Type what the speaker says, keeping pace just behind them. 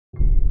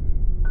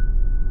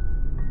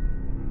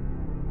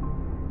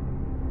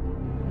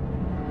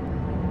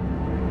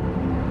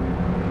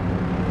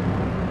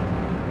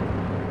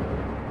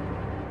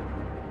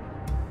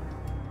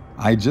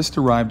I just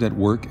arrived at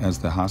work as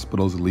the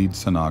hospital's lead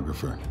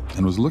sonographer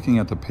and was looking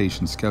at the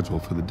patient's schedule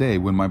for the day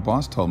when my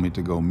boss told me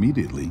to go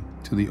immediately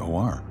to the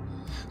OR.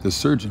 The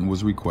surgeon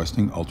was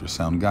requesting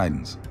ultrasound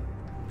guidance.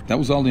 That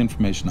was all the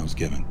information I was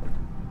given.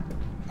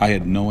 I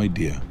had no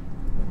idea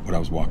what I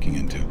was walking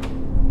into.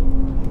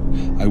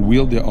 I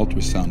wheeled the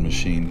ultrasound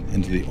machine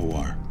into the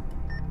OR.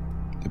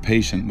 The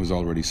patient was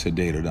already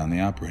sedated on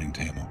the operating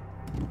table.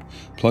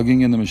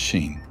 Plugging in the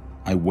machine,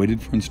 I waited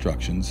for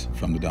instructions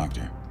from the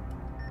doctor.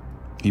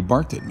 He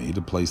barked at me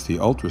to place the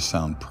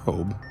ultrasound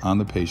probe on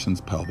the patient's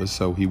pelvis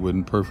so he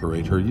wouldn't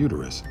perforate her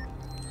uterus.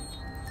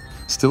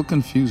 Still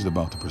confused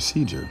about the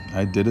procedure,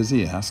 I did as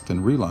he asked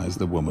and realized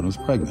the woman was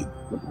pregnant.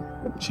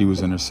 She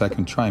was in her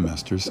second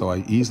trimester, so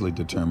I easily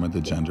determined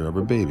the gender of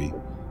her baby,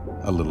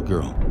 a little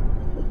girl.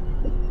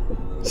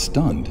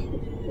 Stunned,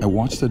 I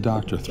watched the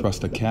doctor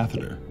thrust a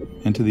catheter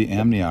into the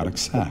amniotic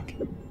sac.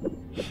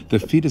 The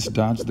fetus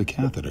dodged the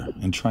catheter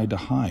and tried to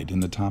hide in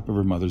the top of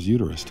her mother's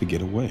uterus to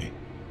get away.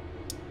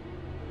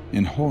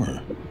 In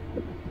horror,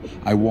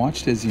 I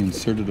watched as he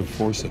inserted a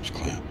forceps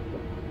clamp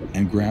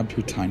and grabbed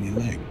her tiny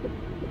leg.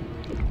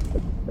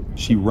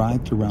 She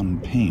writhed around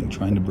in pain,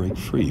 trying to break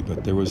free,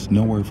 but there was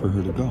nowhere for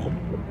her to go.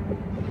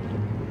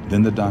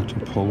 Then the doctor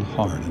pulled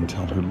hard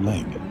until her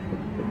leg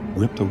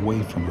ripped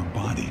away from her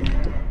body.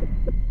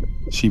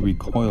 She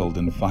recoiled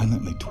and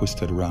violently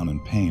twisted around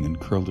in pain and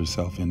curled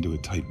herself into a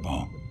tight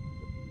ball.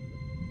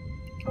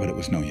 But it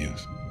was no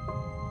use.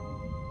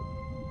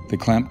 The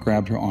clamp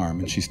grabbed her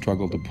arm and she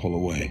struggled to pull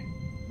away.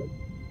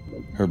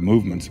 Her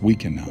movements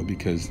weakened now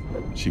because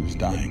she was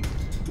dying.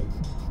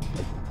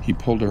 He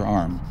pulled her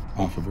arm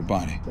off of her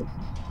body.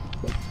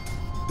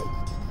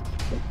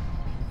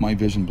 My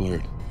vision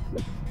blurred.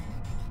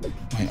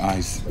 My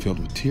eyes filled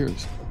with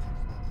tears.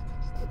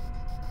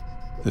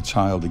 The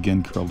child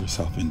again curled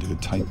herself into a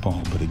tight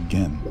ball, but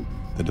again,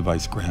 the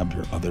device grabbed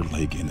her other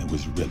leg and it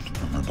was ripped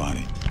from her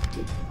body.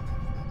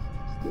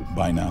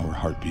 By now, her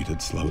heartbeat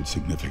had slowed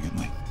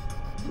significantly,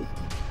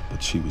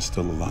 but she was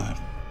still alive.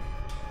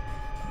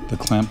 The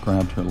clamp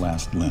grabbed her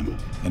last limb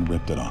and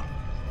ripped it off.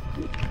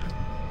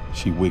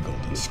 She wiggled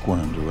and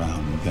squirmed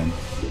around, and then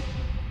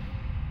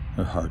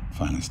her heart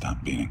finally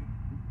stopped beating.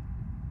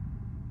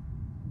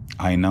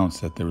 I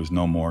announced that there was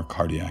no more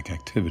cardiac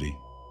activity.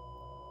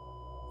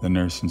 The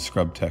nurse and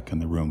scrub tech in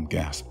the room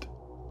gasped,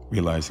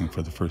 realizing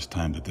for the first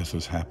time that this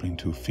was happening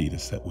to a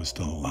fetus that was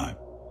still alive.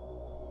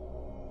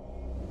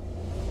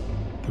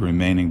 The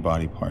remaining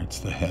body parts,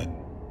 the head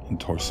and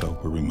torso,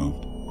 were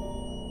removed.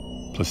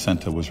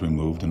 Placenta was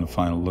removed, and a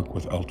final look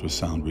with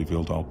ultrasound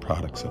revealed all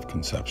products of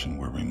conception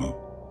were removed.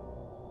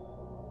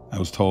 I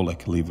was told I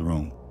could leave the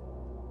room.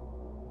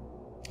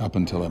 Up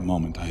until that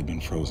moment, I had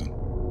been frozen.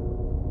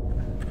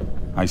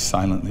 I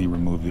silently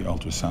removed the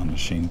ultrasound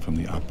machine from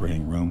the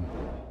operating room,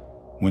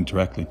 went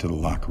directly to the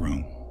locker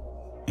room,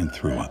 and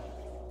threw up.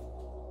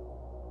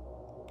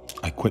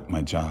 I quit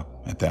my job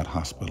at that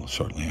hospital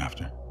shortly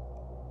after.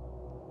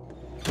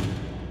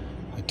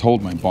 I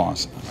told my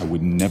boss I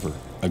would never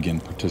again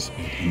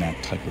participate in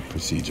that type of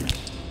procedure.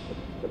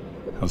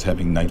 I was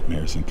having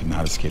nightmares and could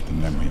not escape the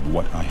memory of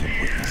what I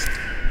had witnessed.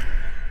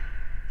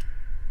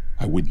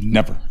 I would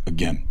never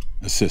again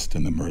assist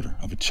in the murder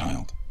of a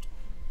child.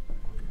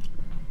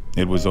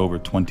 It was over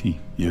 20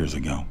 years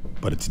ago,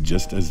 but it's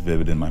just as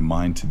vivid in my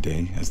mind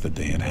today as the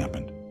day it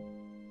happened.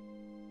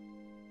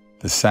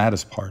 The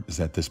saddest part is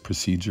that this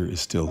procedure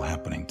is still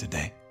happening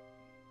today.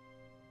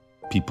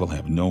 People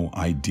have no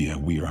idea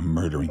we are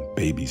murdering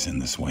babies in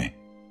this way.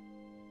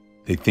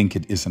 They think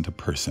it isn't a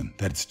person,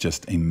 that it's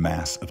just a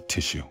mass of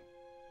tissue.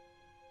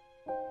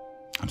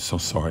 I'm so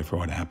sorry for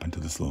what happened to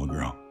this little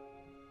girl,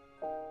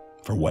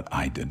 for what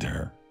I did to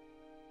her.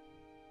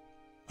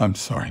 I'm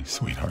sorry,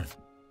 sweetheart.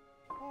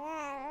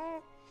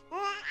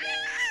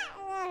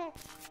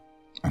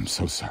 I'm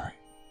so sorry.